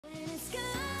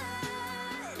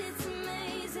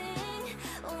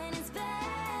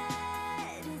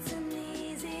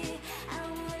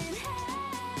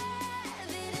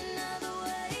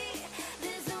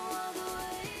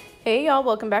Hey y'all,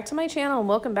 welcome back to my channel and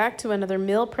welcome back to another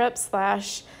meal prep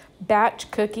slash batch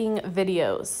cooking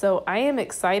video. So I am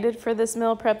excited for this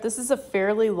meal prep. This is a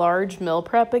fairly large meal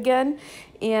prep again,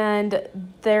 and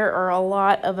there are a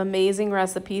lot of amazing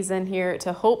recipes in here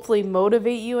to hopefully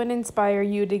motivate you and inspire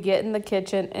you to get in the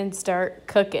kitchen and start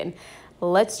cooking.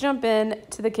 Let's jump in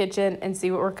to the kitchen and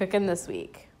see what we're cooking this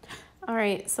week. All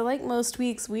right, so like most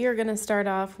weeks, we are gonna start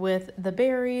off with the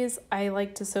berries. I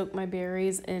like to soak my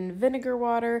berries in vinegar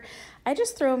water. I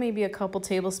just throw maybe a couple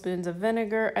tablespoons of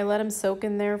vinegar. I let them soak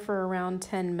in there for around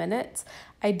 10 minutes.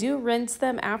 I do rinse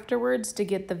them afterwards to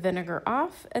get the vinegar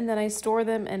off, and then I store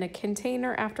them in a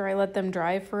container after I let them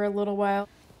dry for a little while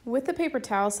with a paper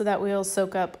towel so that way it'll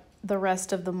soak up the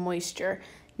rest of the moisture.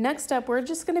 Next up, we're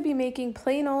just going to be making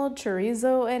plain old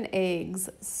chorizo and eggs.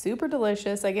 Super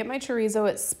delicious. I get my chorizo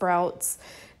at Sprouts.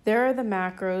 There are the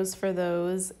macros for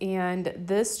those, and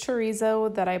this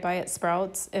chorizo that I buy at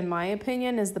Sprouts, in my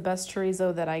opinion, is the best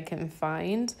chorizo that I can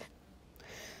find.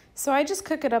 So I just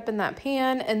cook it up in that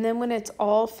pan, and then when it's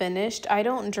all finished, I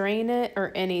don't drain it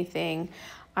or anything.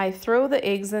 I throw the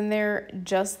eggs in there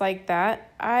just like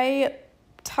that. I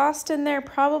tossed in there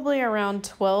probably around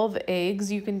 12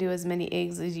 eggs. You can do as many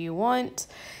eggs as you want.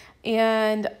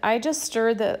 And I just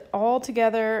stirred that all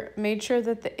together, made sure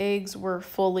that the eggs were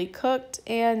fully cooked,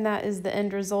 and that is the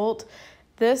end result.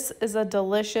 This is a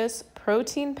delicious,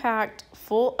 protein-packed,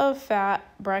 full of fat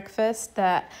breakfast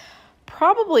that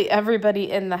probably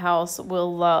everybody in the house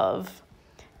will love.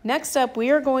 Next up, we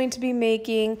are going to be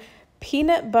making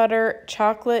peanut butter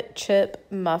chocolate chip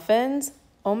muffins.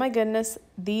 Oh my goodness,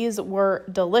 these were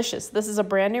delicious. This is a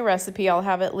brand new recipe. I'll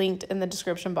have it linked in the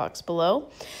description box below.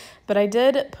 But I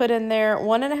did put in there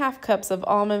 1.5 cups of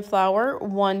almond flour,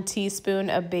 1 teaspoon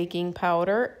of baking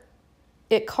powder.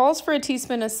 It calls for a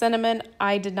teaspoon of cinnamon.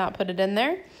 I did not put it in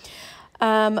there.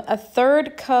 A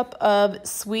 1/3 cup of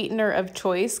sweetener of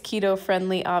choice, keto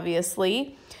friendly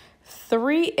obviously.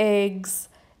 3 eggs.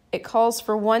 It calls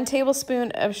for 1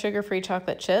 tablespoon of sugar-free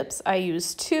chocolate chips. I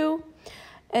used 2.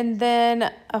 And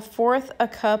then 1/4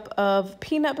 cup of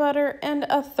peanut butter and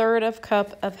 1/3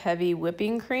 cup of heavy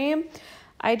whipping cream.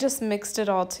 I just mixed it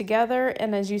all together,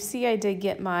 and as you see, I did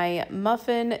get my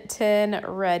muffin tin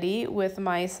ready with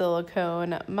my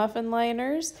silicone muffin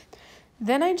liners.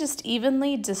 Then I just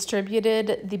evenly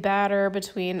distributed the batter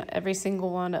between every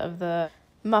single one of the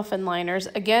muffin liners.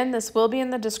 Again, this will be in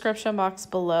the description box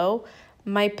below.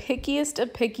 My pickiest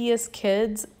of pickiest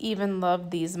kids even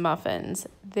loved these muffins.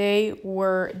 They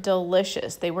were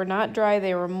delicious. They were not dry,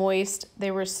 they were moist, they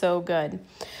were so good.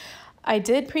 I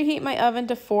did preheat my oven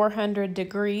to 400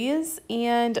 degrees,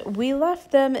 and we left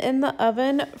them in the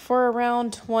oven for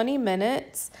around 20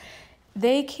 minutes.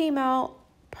 They came out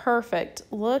perfect.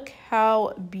 Look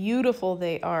how beautiful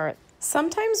they are.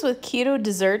 Sometimes with keto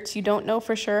desserts, you don't know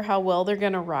for sure how well they're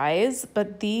gonna rise,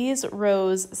 but these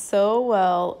rose so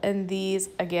well, and these,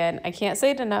 again, I can't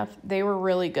say it enough, they were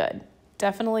really good.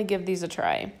 Definitely give these a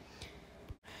try.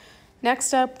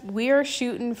 Next up, we are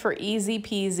shooting for easy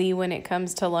peasy when it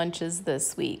comes to lunches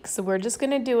this week. So we're just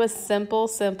gonna do a simple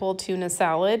tuna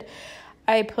salad.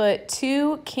 I put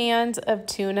 2 cans of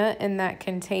tuna in that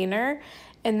container,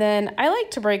 and then I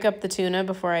like to break up the tuna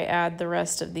before I add the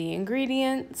rest of the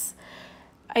ingredients.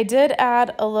 I did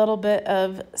add a little bit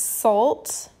of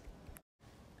salt.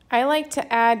 I like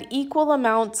to add equal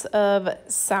amounts of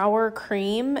sour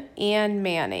cream and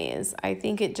mayonnaise. I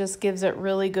think it just gives it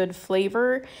really good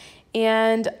flavor.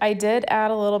 And I did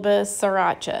add a little bit of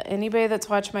sriracha. Anybody that's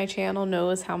watched my channel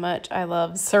knows how much I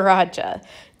love sriracha.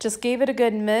 Just gave it a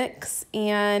good mix,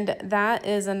 and that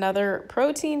is another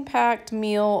protein-packed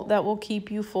meal that will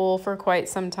keep you full for quite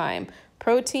some time.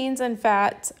 Proteins and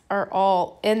fats are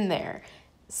all in there.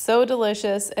 So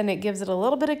delicious, and it gives it a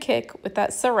little bit of kick with that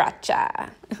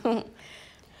sriracha.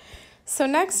 So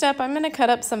next up, I'm gonna cut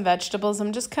up some vegetables.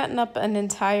 I'm just cutting up an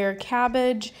entire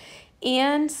cabbage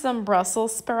and some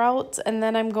Brussels sprouts, and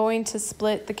then I'm going to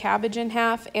split the cabbage in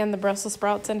half and the Brussels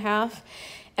sprouts in half,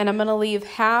 and I'm gonna leave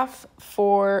half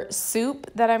for soup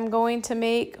that I'm going to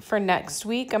make for next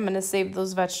week. I'm gonna save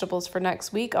those vegetables for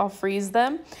next week. I'll freeze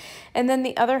them. And then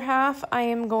the other half I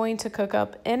am going to cook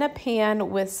up in a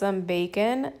pan with some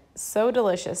bacon. So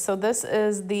delicious. So this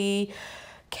is the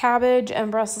cabbage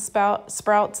and Brussels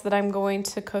sprouts that I'm going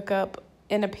to cook up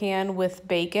in a pan with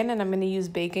bacon, and I'm going to use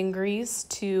bacon grease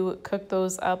to cook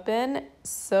those up in.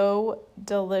 So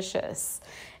delicious.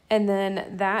 And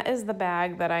then that is the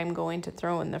bag that I'm going to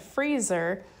throw in the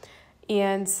freezer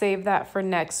and save that for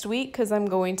next week because I'm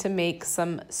going to make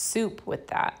some soup with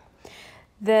that.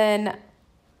 Then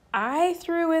I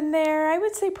threw in there, I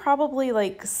would say probably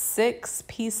like 6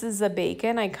 pieces of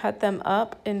bacon. I cut them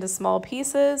up into small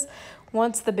pieces.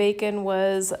 Once the bacon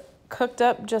was cooked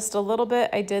up just a little bit,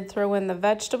 I did throw in the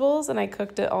vegetables and I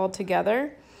cooked it all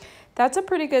together. That's a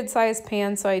pretty good sized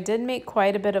pan, so I did make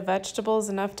quite a bit of vegetables,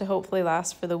 enough to hopefully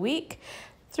last for the week.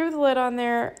 Threw the lid on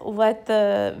there, let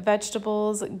the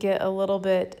vegetables get a little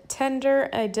bit tender.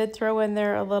 I did throw in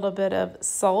there a little bit of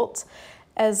salt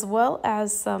as well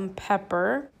as some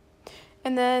pepper.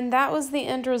 And then that was the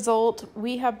end result.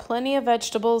 We have plenty of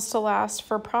vegetables to last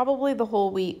for probably the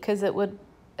whole week, because it would,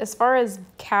 as far as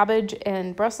cabbage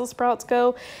and Brussels sprouts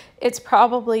go, it's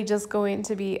probably just going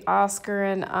to be Oscar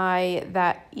and I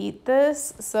that eat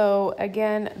this. So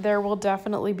again, there will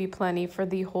definitely be plenty for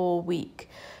the whole week.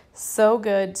 So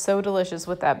good, so delicious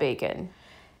with that bacon.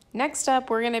 Next up,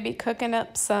 we're going to be cooking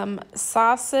up some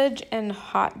sausage and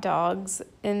hot dogs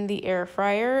in the air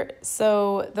fryer.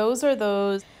 So those are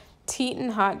those Teton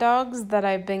hot dogs that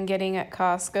I've been getting at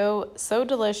Costco. So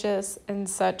delicious and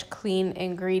such clean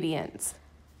ingredients.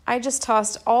 I just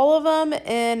tossed all of them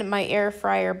in my air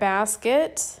fryer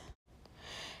basket.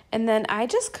 And then I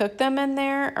just cooked them in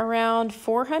there around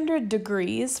 400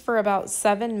 degrees for about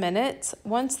 7 minutes.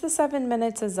 Once the 7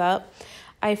 minutes is up,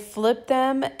 I flip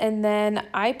them and then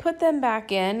I put them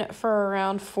back in for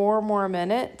around 4 more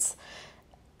minutes.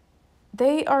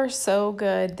 They are so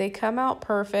good. They come out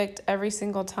perfect every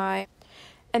single time.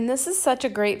 And this is such a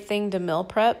great thing to meal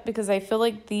prep, because I feel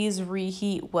like these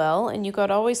reheat well and you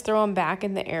could always throw them back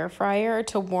in the air fryer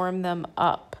to warm them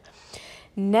up.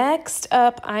 Next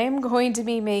up, I am going to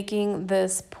be making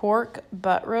this pork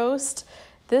butt roast.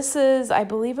 This is, I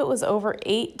believe it was over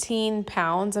 18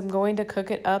 pounds. I'm going to cook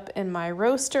it up in my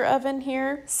roaster oven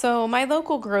here. So my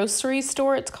local grocery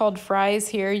store, it's called Fry's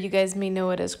here. You guys may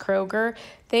know it as Kroger.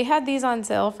 They had these on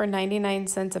sale for 99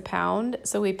 cents a pound.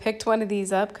 So we picked one of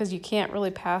these up because you can't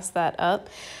really pass that up.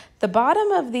 The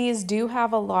bottom of these do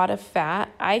have a lot of fat.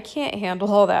 I can't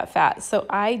handle all that fat, so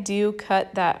I do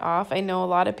cut that off. I know a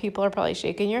lot of people are probably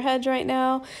shaking your heads right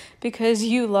now because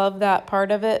you love that part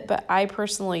of it, but I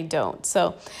personally don't.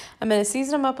 So I'm going to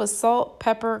season them up with salt,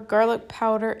 pepper, garlic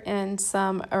powder, and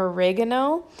some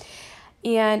oregano.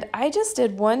 And I just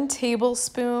did 1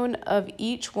 tablespoon of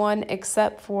each one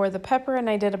except for the pepper, and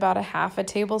I did about a half a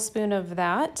tablespoon of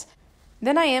that.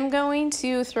 Then I am going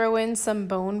to throw in some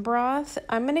bone broth.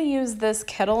 I'm going to use this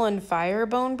Kettle and Fire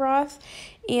bone broth,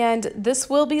 and this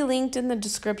will be linked in the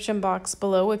description box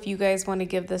below if you guys want to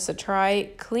give this a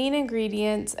try. Clean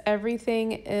ingredients,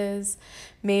 everything is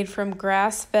made from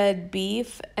grass-fed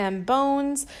beef and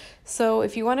bones. So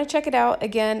if you want to check it out,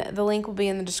 again, the link will be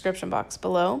in the description box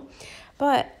below.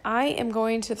 But I am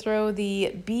going to throw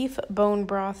the beef bone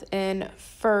broth in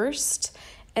first,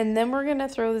 and then we're going to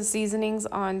throw the seasonings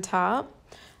on top.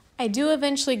 I do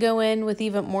eventually go in with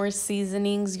even more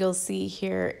seasonings. You'll see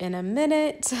here in a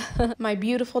minute. My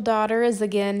beautiful daughter is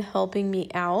again helping me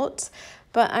out,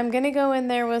 but I'm going to go in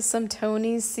there with some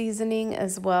Tony's seasoning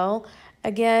as well.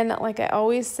 Again, like I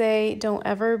always say, don't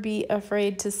ever be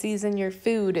afraid to season your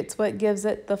food. It's what gives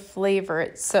it the flavor.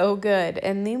 It's so good.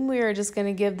 And then we are just going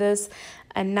to give this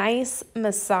a nice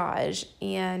massage,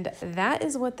 and that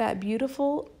is what that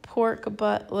beautiful pork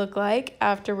butt looked like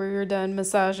after we were done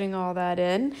massaging all that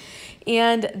in.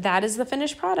 And that is the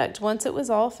finished product. Once it was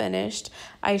all finished,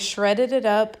 I shredded it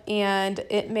up and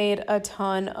it made a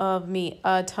ton of meat,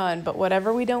 a ton, but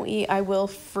whatever we don't eat, I will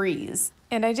freeze.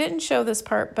 And I didn't show this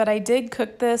part, but I did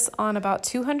cook this on about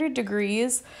 200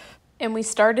 degrees. And we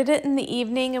started it in the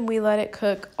evening and we let it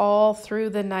cook all through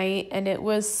the night, and it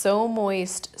was so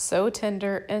moist, so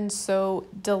tender, and so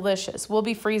delicious. We'll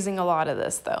be freezing a lot of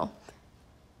this though.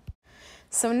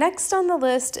 So next on the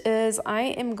list is I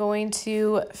am going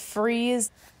to freeze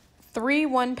 3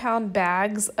 1-pound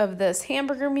bags of this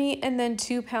hamburger meat, and then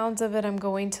 2 pounds of it I'm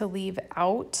going to leave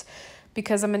out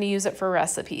because I'm going to use it for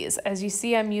recipes. As you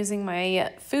see, I'm using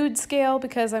my food scale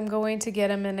because I'm going to get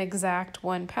them in exact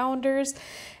 1-pounders.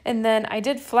 And then I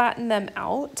did flatten them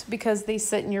out because they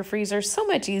sit in your freezer so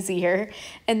much easier.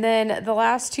 And then the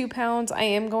last 2 pounds I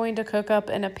am going to cook up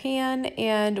in a pan,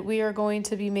 and we are going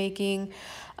to be making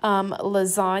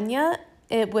lasagna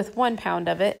with 1 pound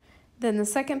of it. Then the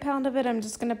 2nd pound of it I'm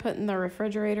just going to put in the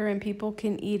refrigerator, and people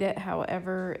can eat it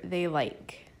however they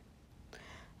like.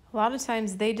 A lot of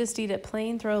times they just eat it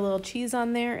plain, throw a little cheese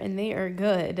on there, and they are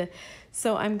good.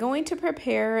 So I'm going to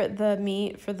prepare the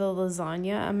meat for the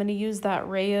lasagna. I'm going to use that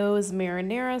Rayo's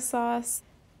marinara sauce.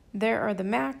 There are the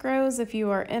macros if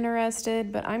you are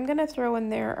interested, but I'm going to throw in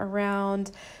there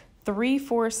around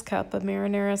 3/4 cup of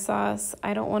marinara sauce.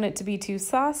 I don't want it to be too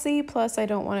saucy, plus I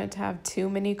don't want it to have too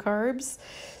many carbs.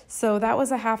 So that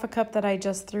was a 1/2 cup that I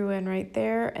just threw in right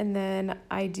there. And then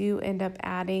I do end up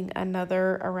adding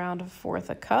another around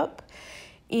 1/4 cup.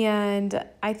 And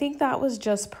I think that was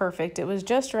just perfect. It was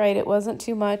just right. It wasn't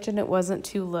too much and it wasn't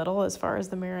too little as far as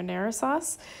the marinara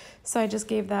sauce. So I just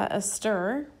gave that a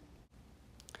stir.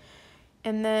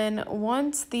 And then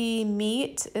once the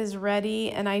meat is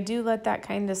ready, and I do let that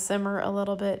kind of simmer a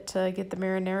little bit to get the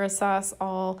marinara sauce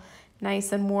all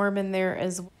nice and warm in there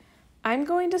as well, I'm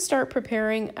going to start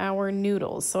preparing our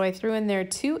noodles. So I threw in there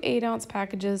 2 8-ounce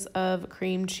packages of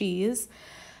cream cheese.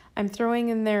 I'm throwing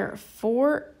in there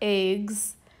 4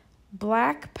 eggs,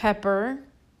 black pepper,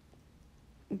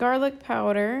 garlic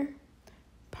powder,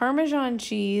 Parmesan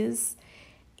cheese,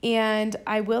 and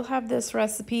I will have this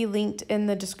recipe linked in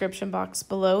the description box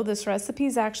below. This recipe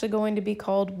is actually going to be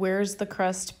called Where's the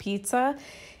Crust Pizza.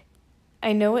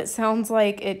 I know it sounds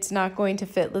like it's not going to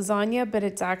fit lasagna, but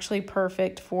it's actually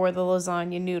perfect for the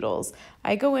lasagna noodles.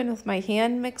 I go in with my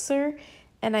hand mixer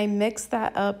and I mix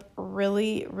that up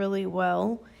really, really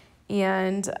well.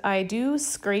 And I do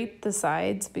scrape the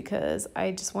sides because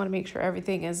I just want to make sure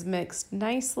everything is mixed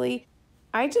nicely.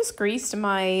 I just greased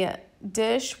my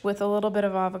dish with a little bit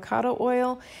of avocado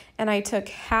oil, and I took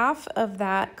 1/2 of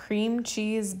that cream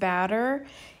cheese batter,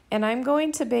 and I'm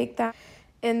going to bake that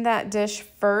in that dish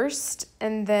first,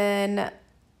 and then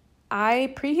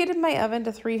I preheated my oven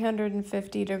to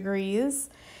 350 degrees,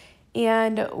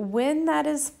 and when that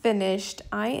is finished,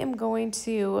 I am going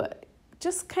to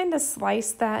just kind of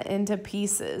slice that into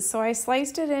pieces. So I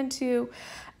sliced it into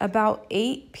about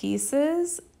 8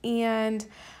 pieces, and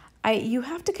you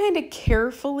have to kind of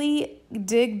carefully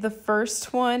dig the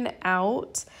first one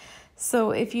out.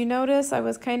 So if you notice, I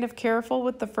was kind of careful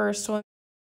with the first one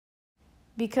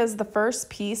because the first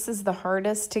piece is the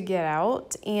hardest to get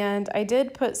out. And I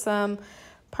did put some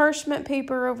parchment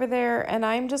paper over there, and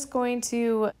I'm just going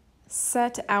to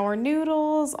set our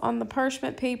noodles on the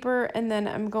parchment paper, and then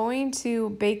I'm going to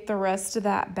bake the rest of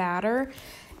that batter.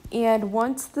 And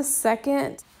once the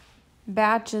second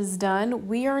batch is done,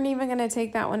 we aren't even going to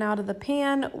take that one out of the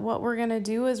pan. What we're going to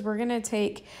do is we're going to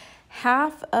take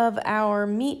 1/2 of our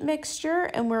meat mixture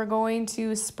and we're going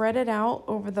to spread it out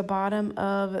over the bottom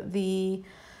of the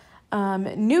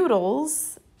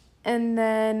noodles. And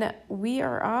then we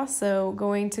are also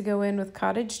going to go in with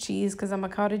cottage cheese because I'm a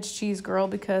cottage cheese girl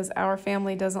because our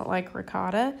family doesn't like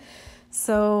ricotta.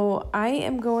 So I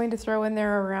am going to throw in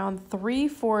there around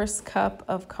 3/4 cup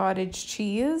of cottage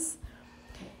cheese.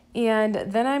 And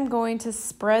then I'm going to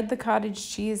spread the cottage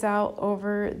cheese out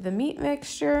over the meat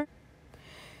mixture.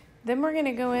 Then we're going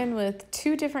to go in with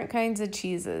 2 different kinds of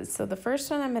cheeses. So the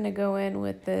first one I'm going to go in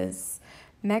with this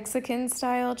Mexican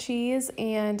style cheese,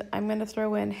 and I'm going to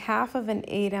throw in 1/2 of an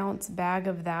 8-ounce bag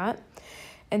of that.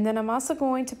 And then I'm also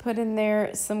going to put in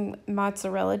there some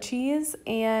mozzarella cheese,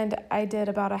 and I did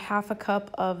about 1/2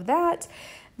 cup of that.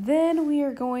 Then we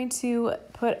are going to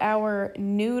put our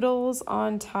noodles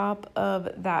on top of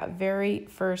that very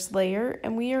first layer,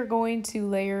 and we are going to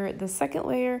layer the second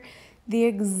layer the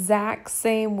exact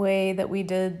same way that we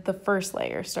did the first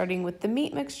layer, starting with the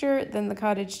meat mixture, then the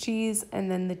cottage cheese, and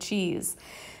then the cheese.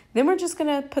 Then we're just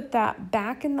gonna put that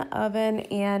back in the oven,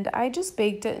 and I just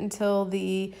baked it until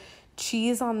the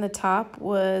cheese on the top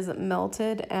was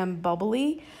melted and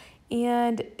bubbly,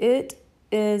 and it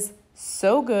is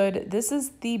so good. This is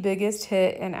the biggest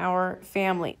hit in our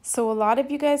family. So a lot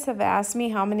of you guys have asked me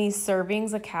how many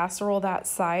servings a casserole that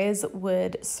size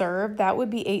would serve. That would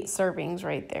be 8 servings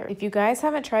right there. If you guys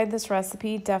haven't tried this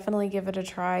recipe, definitely give it a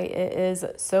try. It is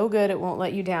so good, it won't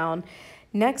let you down.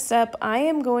 Next up, I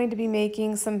am going to be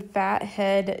making some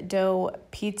fathead dough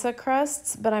pizza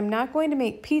crusts, but I'm not going to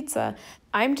make pizza.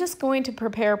 I'm just going to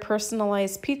prepare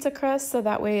personalized pizza crusts so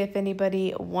that way if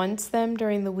anybody wants them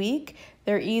during the week,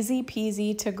 they're easy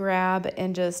peasy to grab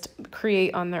and just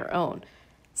create on their own.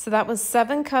 So that was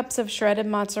 7 cups of shredded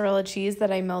mozzarella cheese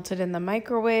that I melted in the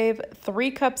microwave,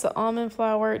 3 cups of almond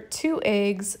flour, 2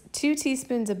 eggs, 2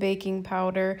 teaspoons of baking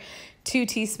powder, 2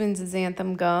 teaspoons of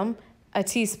xanthan gum, a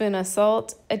teaspoon of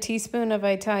salt, a teaspoon of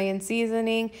Italian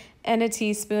seasoning, and a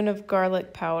teaspoon of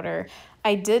garlic powder.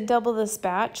 I did double this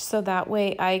batch so that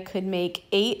way I could make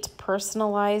 8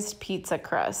 personalized pizza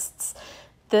crusts.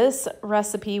 This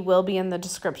recipe will be in the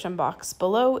description box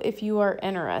below if you are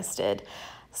interested.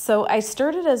 So I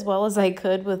stirred it as well as I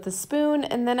could with a spoon,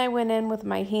 and then I went in with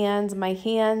my hands. My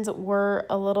hands were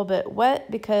a little bit wet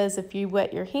because if you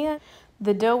wet your hand,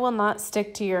 the dough will not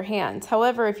stick to your hands.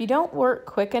 However, if you don't work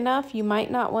quick enough, you might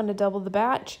not want to double the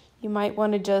batch. You might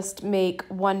want to just make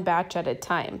 1 batch at a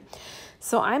time.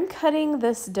 So I'm cutting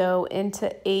this dough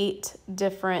into 8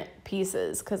 different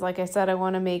pieces because like I said, I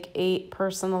want to make 8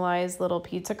 personalized little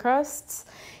pizza crusts.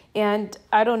 And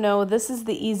I don't know, this is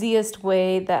the easiest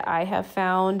way that I have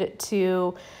found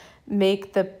to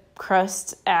make the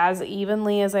crust as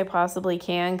evenly as I possibly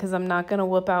can, because I'm not going to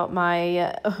whip out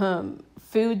my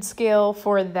food scale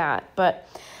for that. But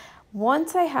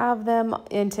once I have them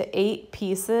into 8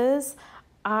 pieces,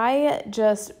 I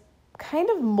just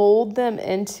kind of mold them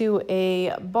into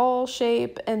a ball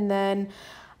shape, and then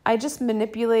I just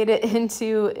manipulate it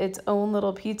into its own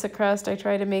little pizza crust. I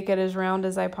try to make it as round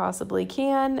as I possibly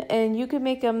can, and you can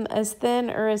make them as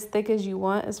thin or as thick as you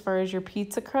want as far as your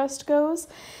pizza crust goes.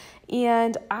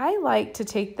 And I like to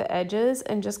take the edges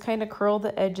and just kind of curl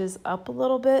the edges up a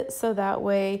little bit, so that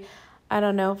way, I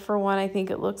don't know, for one, I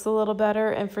think it looks a little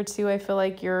better, and for two, I feel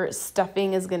like your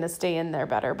stuffing is going to stay in there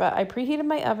better. But I preheated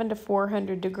my oven to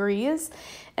 400 degrees,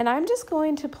 and I'm just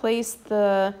going to place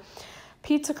the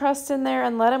pizza crust in there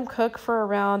and let them cook for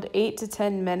around 8 to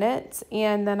 10 minutes,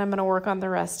 and then I'm going to work on the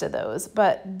rest of those.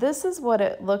 But this is what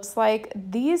it looks like.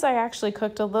 These I actually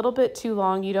cooked a little bit too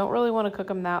long. You don't really want to cook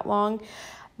them that long.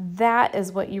 That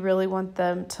is what you really want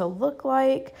them to look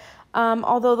like.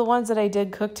 Although the ones that I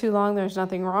did cook too long, there's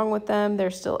nothing wrong with them.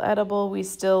 They're still edible. We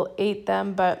still ate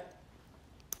them, but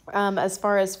as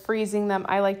far as freezing them,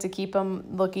 I like to keep them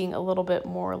looking a little bit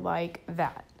more like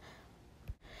that.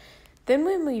 Then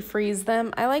when we freeze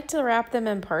them, I like to wrap them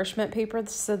in parchment paper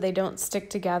so they don't stick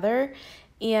together.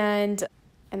 And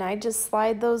I just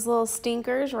slide those little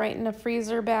stinkers right in a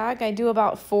freezer bag. I do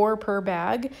about 4 per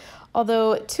bag,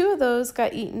 although 2 of those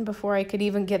got eaten before I could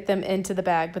even get them into the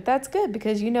bag. But that's good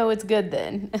because you know it's good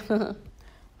then.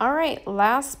 All right,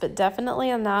 last but definitely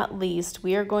not least,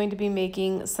 we are going to be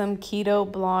making some keto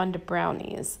blonde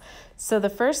brownies. So the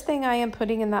first thing I am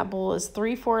putting in that bowl is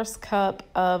 3/4 cup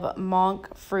of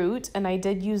monk fruit, and I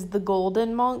did use the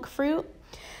golden monk fruit.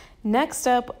 Next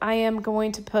up, I am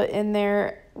going to put in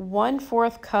there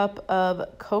 1/4 cup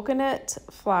of coconut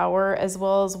flour, as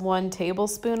well as 1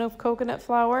 tablespoon of coconut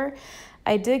flour.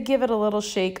 I did give it a little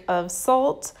shake of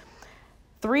salt,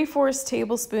 3/4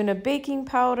 tablespoon of baking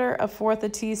powder, 1/4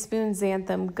 teaspoon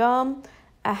xanthan gum,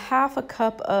 1/2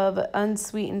 cup of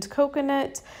unsweetened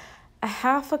coconut,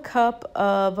 1/2 cup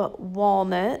of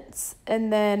walnuts,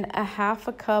 and then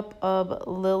 1/2 cup of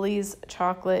Lily's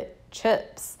chocolate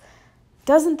chips.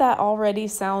 Doesn't that already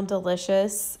sound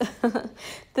delicious?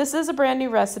 This is a brand new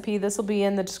recipe. This will be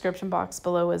in the description box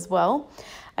below as well.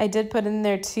 I did put in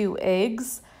there 2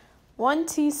 eggs, 1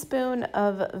 teaspoon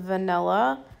of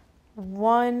vanilla,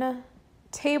 1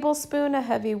 tablespoon of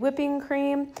heavy whipping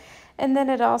cream, and then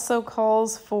it also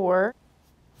calls for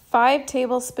 5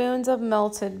 tablespoons of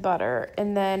melted butter.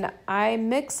 And then I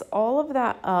mix all of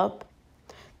that up.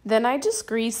 Then I just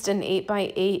greased an 8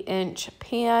 by 8 inch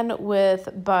pan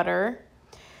with butter,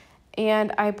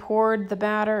 and I poured the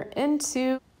batter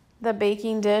into the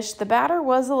baking dish. The batter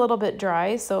was a little bit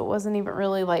dry, so it wasn't even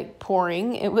really like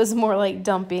pouring. It was more like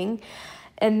dumping.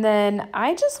 And then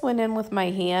I just went in with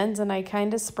my hands and I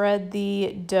kind of spread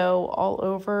the dough all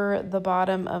over the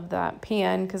bottom of that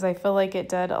pan because I feel like it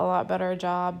did a lot better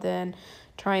job than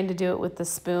trying to do it with the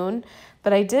spoon.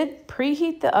 But I did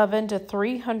preheat the oven to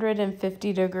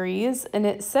 350 degrees, and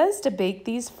it says to bake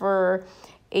these for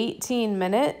 18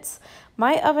 minutes.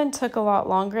 My oven took a lot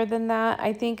longer than that.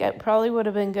 I think it probably would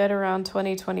have been good around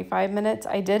 20-25 minutes.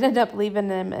 I did end up leaving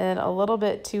them in a little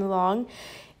bit too long.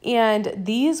 And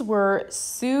these were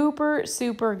super,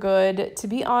 super good. To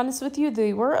be honest with you,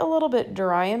 they were a little bit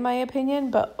dry in my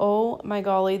opinion, but oh my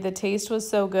golly, the taste was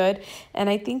so good. And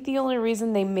I think the only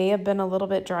reason they may have been a little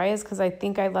bit dry is because I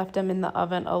think I left them in the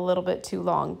oven a little bit too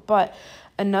long. But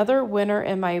another winner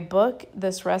in my book.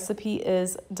 This recipe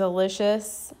is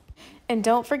delicious. And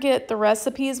don't forget, the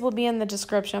recipes will be in the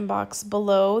description box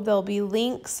below. There'll be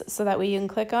links so that way you can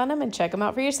click on them and check them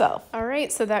out for yourself. All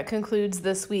right, so that concludes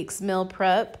this week's meal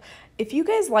prep. If you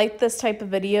guys like this type of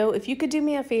video, if you could do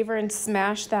me a favor and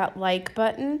smash that like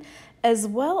button, as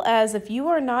well as if you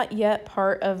are not yet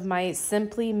part of my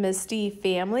Simply Misty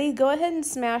family, go ahead and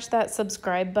smash that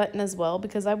subscribe button as well,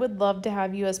 because I would love to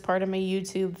have you as part of my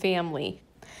YouTube family.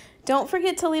 Don't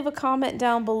forget to leave a comment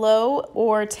down below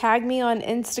or tag me on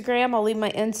Instagram. I'll leave my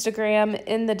Instagram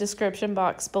in the description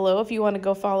box below if you want to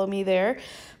go follow me there.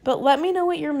 But let me know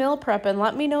what you're meal prepping.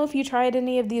 Let me know if you tried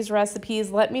any of these recipes.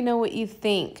 Let me know what you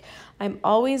think. I'm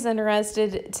always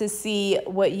interested to see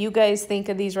what you guys think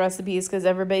of these recipes because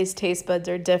everybody's taste buds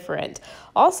are different.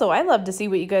 Also, I love to see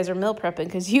what you guys are meal prepping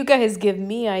because you guys give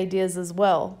me ideas as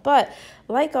well. But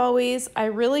like always, I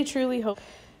really truly hope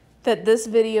that this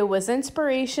video was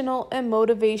inspirational and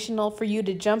motivational for you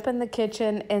to jump in the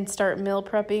kitchen and start meal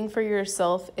prepping for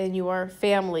yourself and your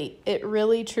family. It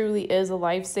really truly is a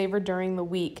lifesaver during the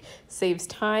week. Saves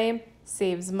time,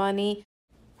 saves money,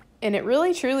 and it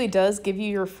really truly does give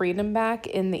you your freedom back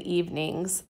in the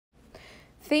evenings.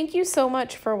 Thank you so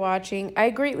much for watching. I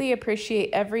greatly appreciate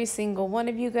every single one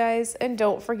of you guys, and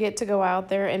don't forget to go out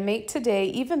there and make today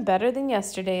even better than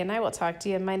yesterday, and I will talk to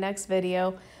you in my next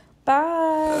video. Bye!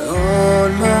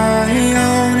 On my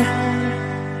own,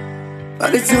 but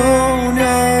I don't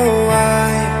know why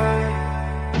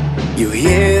you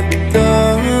hit the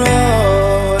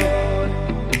road,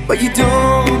 but you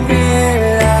don't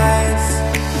realize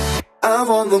I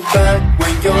won't look back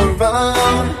when you're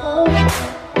around.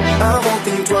 I won't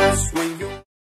think twice.